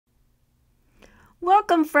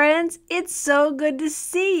Welcome, friends. It's so good to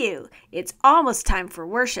see you. It's almost time for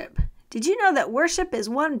worship. Did you know that worship is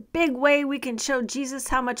one big way we can show Jesus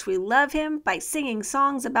how much we love him by singing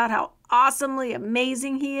songs about how awesomely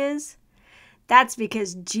amazing he is? That's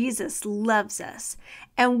because Jesus loves us,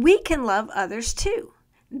 and we can love others too.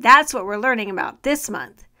 That's what we're learning about this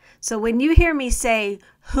month. So when you hear me say,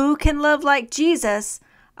 "Who can love like Jesus?"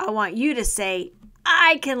 I want you to say,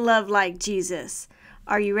 "I can love like Jesus."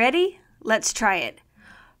 Are you ready? Let's try it.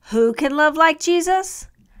 Who can love like Jesus?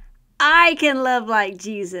 I can love like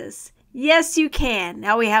Jesus. Yes, you can.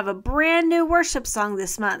 Now we have a brand new worship song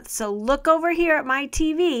this month, so look over here at my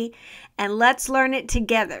TV and let's learn it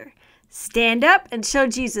together. Stand up and show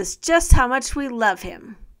Jesus just how much we love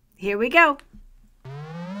him. Here we go.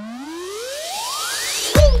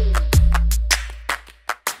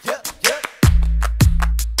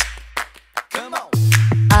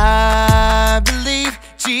 I believe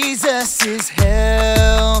Jesus is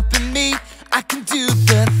helping me. I can do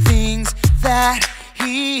the things that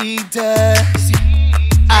he does.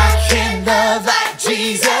 I can love like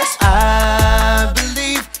Jesus. I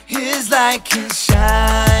believe his light can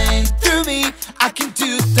shine through me. I can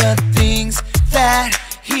do the things that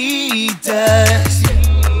he does.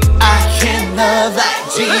 I can love like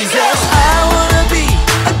Jesus. I wanna be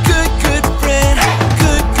a good friend,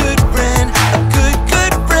 good friend, a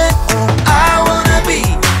good friend. Oh, I wanna be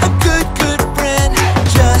a good friend,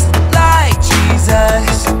 just like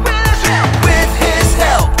Jesus. With his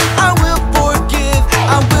help, I will forgive,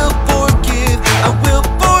 I will forgive, I will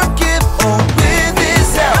forgive. Oh, with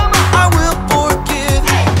his help, I will forgive,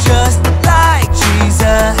 just like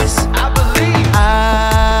Jesus.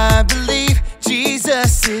 I believe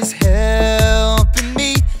Jesus is helping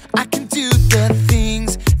me. I can do the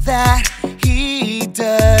things that he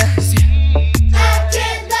does. I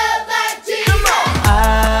can love like Jesus.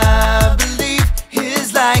 I believe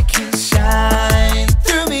his light can shine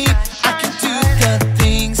through me. I can do the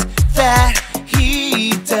things that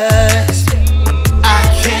he does. I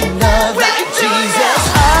can love like Jesus.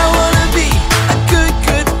 I wanna be a good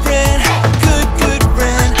friend, good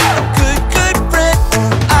friend, a good friend. Oh,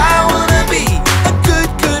 I wanna be a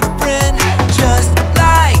good friend, just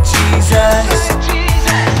like Jesus.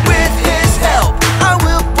 With his help, I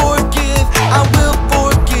will forgive, I will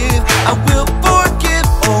forgive, I will forgive.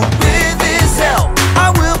 Oh, with his help, I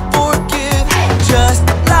will forgive, just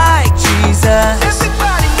like Jesus.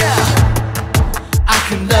 Everybody now. I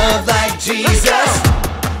can love like Jesus.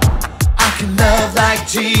 I can love like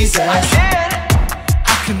Jesus.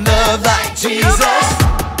 I can love like Jesus.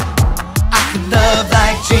 I can love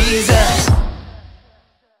like Jesus.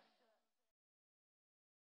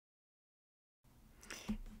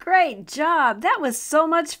 Great job. That was so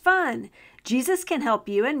much fun. Jesus can help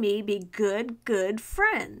you and me be good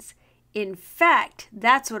friends. In fact,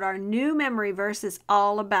 that's what our new memory verse is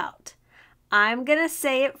all about. I'm going to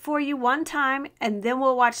say it for you one time, and then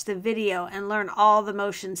we'll watch the video and learn all the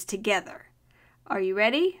motions together. Are you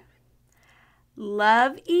ready?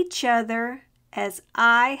 Love each other as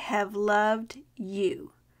I have loved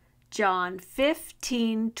you. John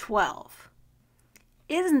 15:12.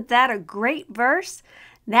 Isn't that a great verse?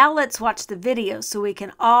 Now let's watch the video so we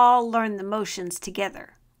can all learn the motions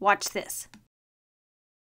together. Watch this.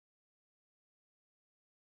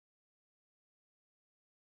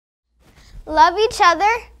 Love each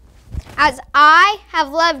other as I have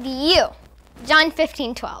loved you. John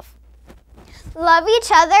 15:12. Love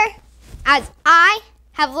each other as I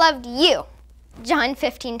have loved you. John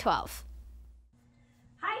 15:12.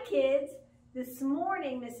 Hi kids. This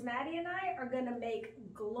morning Miss Maddie and I are going to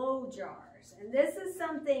make glow jars. And this is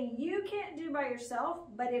something you can't do by yourself,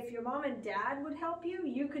 but if your mom and dad would help you,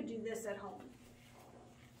 you could do this at home.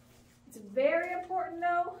 It's very important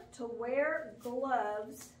though to wear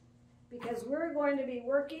gloves because we're going to be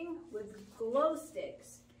working with glow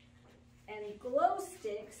sticks. And glow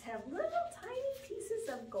sticks have little tiny pieces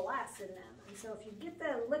of glass in them. And so if you get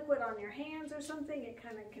the liquid on your hands or something, it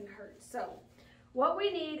kind of can hurt. So what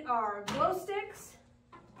we need are glow sticks,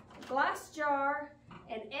 a glass jar,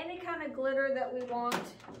 and any kind of glitter that we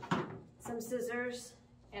want, some scissors,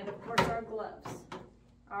 and of course our gloves.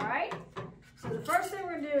 All right? So the first thing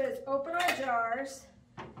we're going to do is open our jars,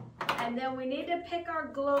 and then we need to pick our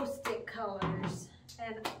glow stick colors.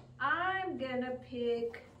 And I'm going to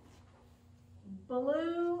pick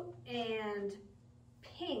blue and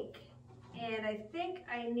pink, and I think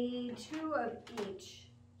I need 2 of each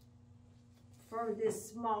for this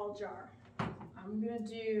small jar. I'm gonna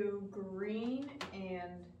do green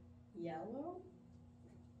and yellow,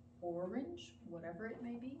 orange, whatever it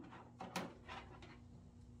may be.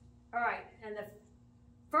 All right, and the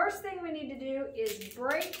First thing we need to do is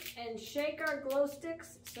break and shake our glow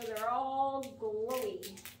sticks so they're all glowy.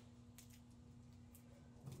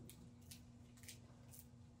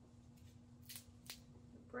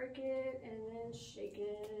 Break it and then shake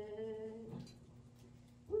it.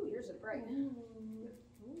 Ooh, yours are bright. Ooh,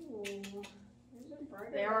 yours are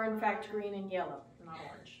bright. They are in fact green and yellow, not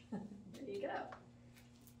orange. There you go.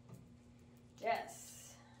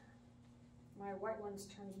 Yes. My white one's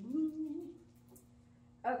turning blue.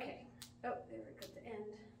 Okay. Oh, there we go at the end.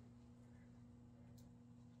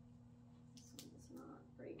 This one's not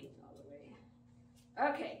breaking all the way.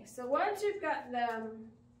 Okay, so once you've got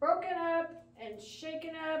them broken up and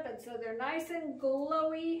shaken up, and so they're nice and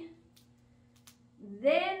glowy,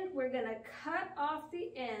 then we're gonna cut off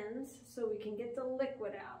the ends so we can get the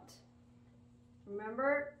liquid out.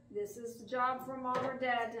 Remember, this is the job for Mom or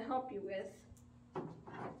Dad to help you with.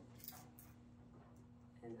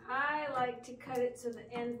 And I like to cut it so the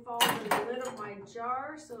end falls in the lid of my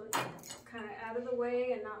jar so it's kind of out of the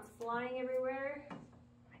way and not flying everywhere.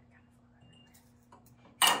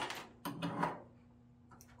 To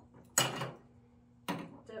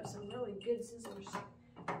have some really good scissors.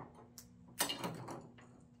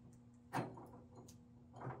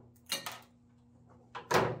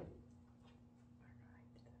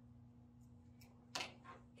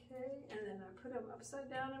 Okay, and then I put them upside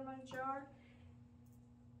down in my jar.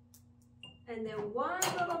 And then one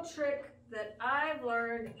little trick that I've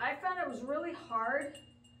learned, I found it was really hard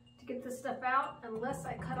to get this stuff out unless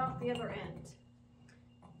I cut off the other end.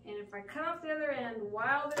 And if I cut off the other end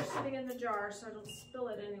while they're sitting in the jar so I don't spill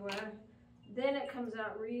it anywhere, then it comes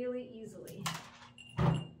out really easily.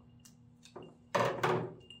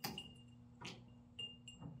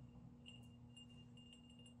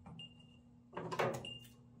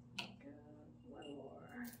 One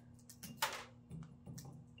more.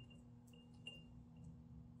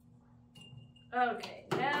 Okay,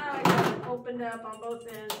 now I got it opened up on both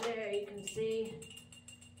ends. There, you can see,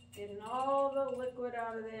 getting all the liquid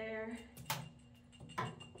out of there.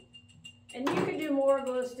 And you could do more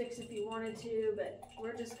glow sticks if you wanted to, but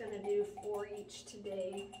we're just gonna do 4 each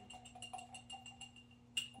today.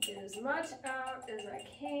 Get as much out as I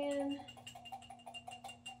can.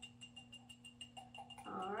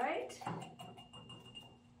 All right.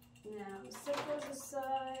 Now set those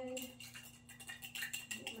aside.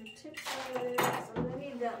 My tips over there, so I'm gonna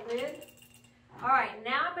need that lid. All right,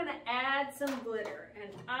 now I'm gonna add some glitter,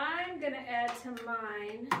 and I'm gonna add to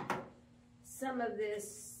mine some of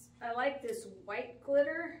this. I like this white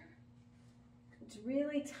glitter. It's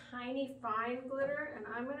really tiny, fine glitter, and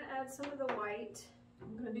I'm gonna add some of the white.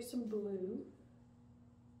 I'm gonna do some blue.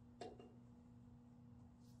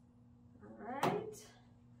 All right,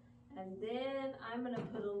 and then I'm gonna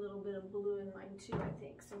put a little bit of blue in mine too, I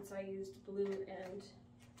think, since I used blue and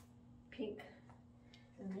pink.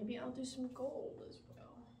 And maybe I'll do some gold as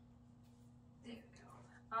well. There we go.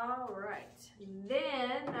 All right.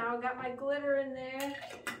 Then, now I've got my glitter in there.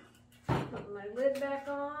 Put my lid back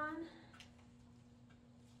on.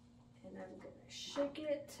 And I'm going to shake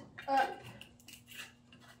it up.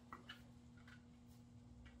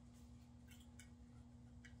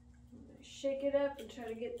 I'm going to shake it up and try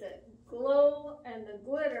to get the glow and the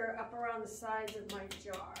glitter up around the sides of my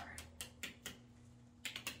jar.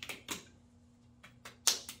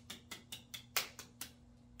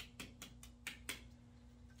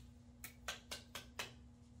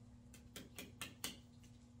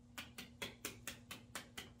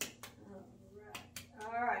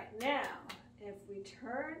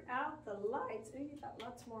 Turn out the lights. Oh, you got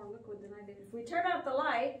lots more liquid than I did. If we turn out the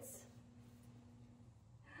lights,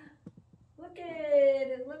 look at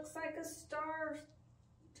it. It looks like a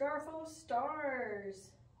jar full of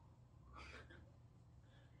stars.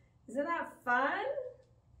 Isn't that fun?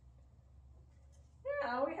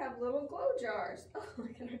 Yeah, we have little glow jars. Oh,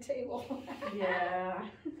 look at our table. Yeah.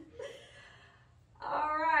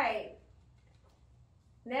 All right.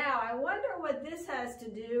 Now, I wonder what this has to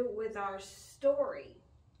do with our story.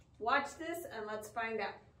 Watch this and let's find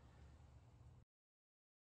out.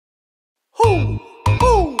 Who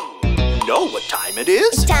know what time it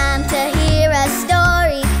is? It's time to hear a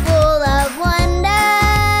story full of wonder.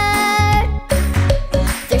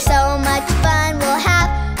 There's so much fun we'll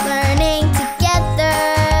have learning together.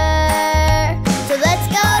 So let's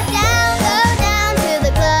go down to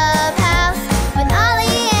the clubhouse with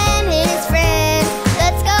Ollie and his friends.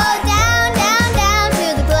 Let's go down to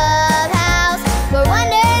the clubhouse where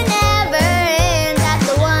wonder never ends at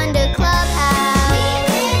the Wonder Clubhouse.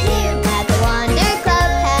 At the Wonder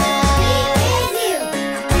Clubhouse.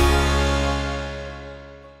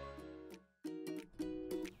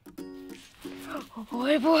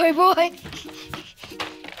 boy.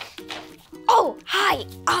 Oh, hi,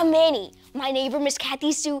 I'm Manny. My neighbor, Miss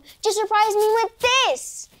Kathy Sue, just surprised me with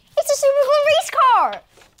this. It's a super cool race car.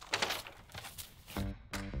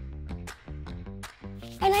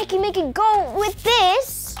 And I can make it go with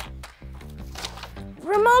this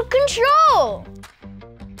remote control.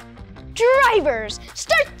 Drivers,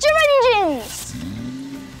 start your engines.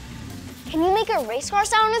 Can you make a race car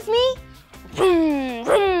sound with me? Vroom,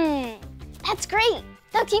 vroom. That's great.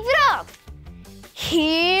 Now keep it up.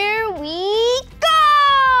 Here we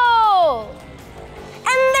go!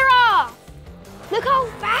 And they're off! Look how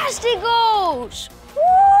fast it goes!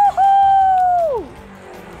 Woohoo!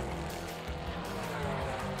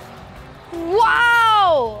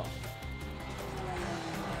 Wow!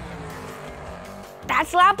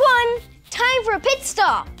 That's lap 1. Time for a pit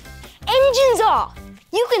stop. Engines off.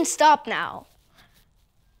 You can stop now.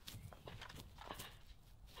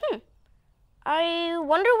 I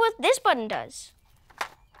wonder what this button does.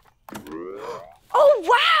 Oh,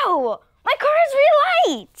 wow! My car has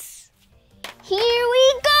real lights! Here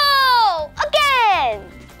we go!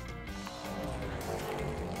 Again!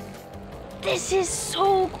 This is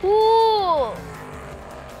so cool!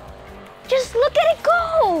 Just look at it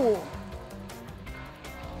go!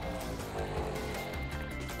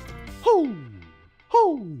 Ho!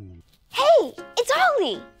 Ho! Hey, it's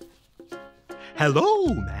Ollie! Hello,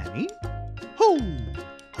 Manny. Ho!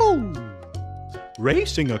 Ho!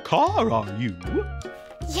 Racing a car, are you?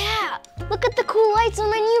 Yeah, look at the cool lights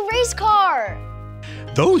on my new race car!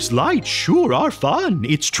 Those lights sure are fun,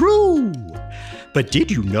 it's true. But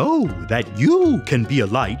did you know that you can be a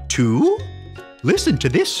light too? Listen to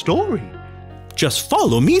this story. Just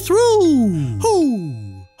follow me through.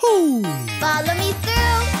 Ho! Ho! Follow me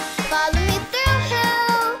through, follow me through.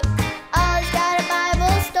 Ollie's got a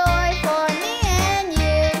Bible story for me and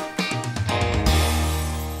you.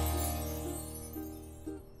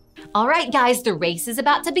 All right, guys, the race is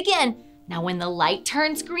about to begin. Now, when the light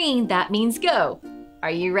turns green, that means go. Are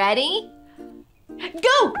you ready?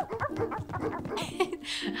 Go!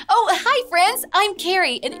 Oh, hi, friends. I'm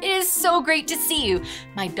Carrie, and it is so great to see you.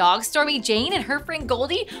 My dog, Stormy Jane, and her friend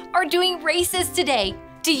Goldie are doing races today.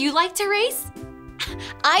 Do you like to race?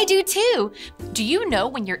 I do too. Do you know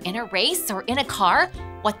when you're in a race or in a car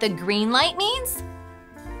what the green light means?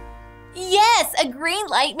 Yes, a green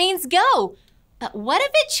light means go. But what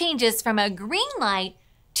if it changes from a green light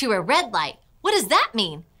to a red light? What does that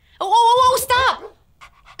mean? Oh, stop!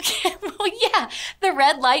 Well, yeah, the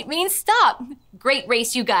red light means stop. Great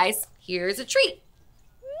race, you guys. Here's a treat.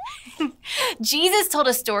 Jesus told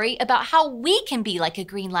a story about how we can be like a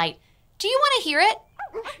green light. Do you want to hear it?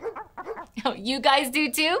 Oh, you guys do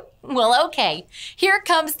too? Well, okay. Here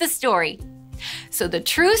comes the story. So the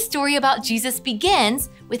true story about Jesus begins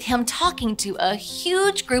with him talking to a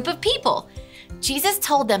huge group of people. Jesus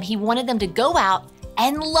told them he wanted them to go out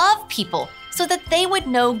and love people so that they would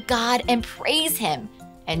know God and praise him.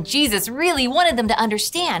 And Jesus really wanted them to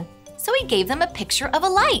understand, so he gave them a picture of a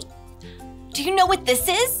light. Do you know what this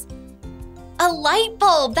is? A light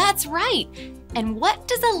bulb, that's right. And what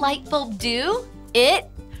does a light bulb do? It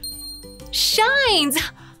shines.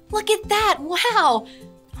 Look at that, wow.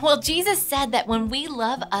 Well, Jesus said that when we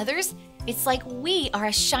love others, it's like we are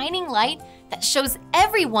a shining light that shows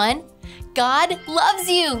everyone God loves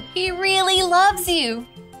you. He really loves you.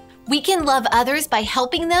 We can love others by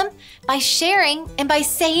helping them, by sharing, and by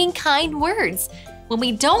saying kind words. When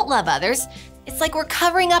we don't love others, it's like we're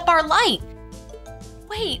covering up our light.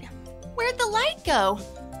 Wait, where'd the light go?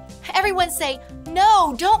 Everyone say,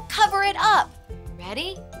 no, don't cover it up.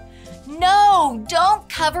 Ready? No, don't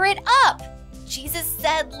cover it up. Jesus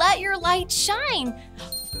said, let your light shine.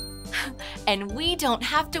 And we don't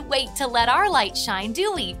have to wait to let our light shine,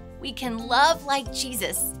 do we? We can love like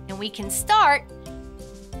Jesus, and we can start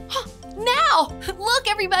now. Look,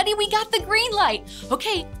 everybody, we got the green light.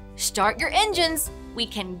 Okay, start your engines. We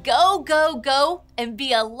can go, go, go, and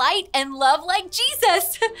be a light and love like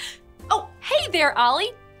Jesus. Oh, hey there,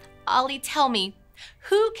 Ollie. Ollie, tell me,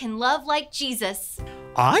 who can love like Jesus?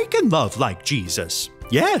 I can love like Jesus.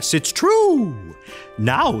 Yes, it's true.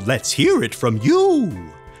 Now let's hear it from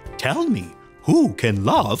you. Tell me, who can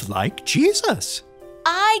love like Jesus?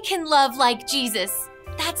 I can love like Jesus.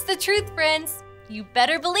 That's the truth, friends. You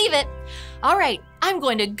better believe it. All right, I'm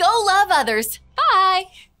going to go love others. Bye.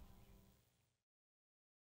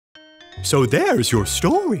 So there's your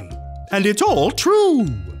story, and it's all true.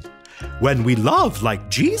 When we love like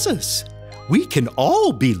Jesus, we can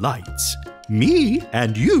all be lights. Me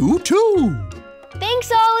and you too.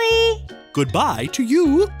 Thanks, Ollie. Goodbye to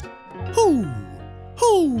you. Hoo,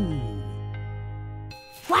 hoo.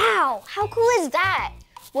 Wow, how cool is that?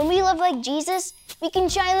 When we love like Jesus, we can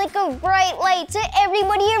shine like a bright light to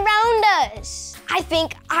everybody around us. I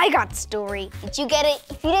think I got the story. Did you get it?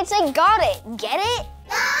 If you didn't say got it, get it?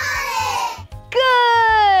 Got it!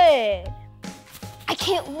 Good! I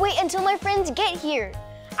can't wait until my friends get here.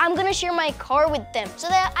 I'm gonna share my car with them so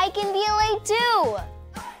that I can be a light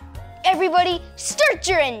too. Everybody, start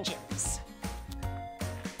your engines.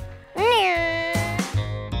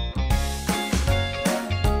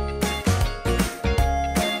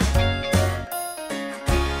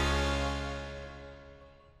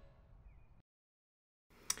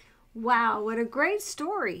 Wow, what a great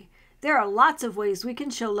story. There are lots of ways we can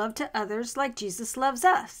show love to others like Jesus loves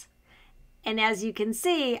us. And as you can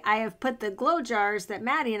see, I have put the glow jars that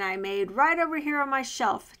Maddie and I made right over here on my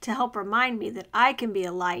shelf to help remind me that I can be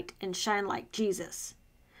a light and shine like Jesus.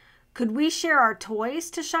 Could we share our toys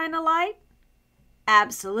to shine a light?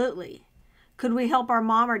 Absolutely. Could we help our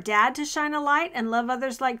mom or dad to shine a light and love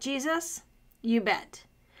others like Jesus? You bet.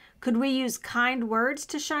 Could we use kind words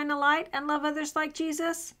to shine a light and love others like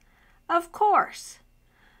Jesus? Of course.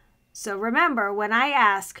 So remember, when I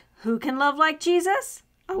ask, who can love like Jesus?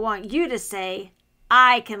 I want you to say,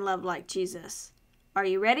 I can love like Jesus. Are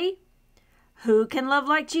you ready? Who can love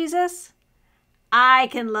like Jesus? I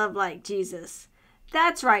can love like Jesus.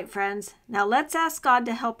 That's right, friends. Now let's ask God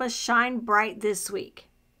to help us shine bright this week.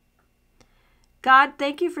 God,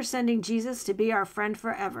 thank you for sending Jesus to be our friend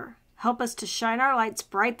forever. Help us to shine our lights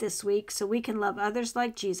bright this week so we can love others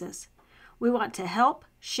like Jesus. We want to help,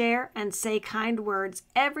 share, and say kind words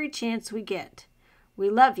every chance we get. We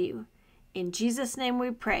love you. In Jesus' name we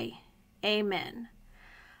pray. Amen.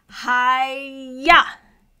 Hi-ya!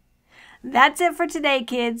 That's it for today,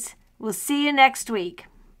 kids. We'll see you next week.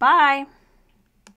 Bye.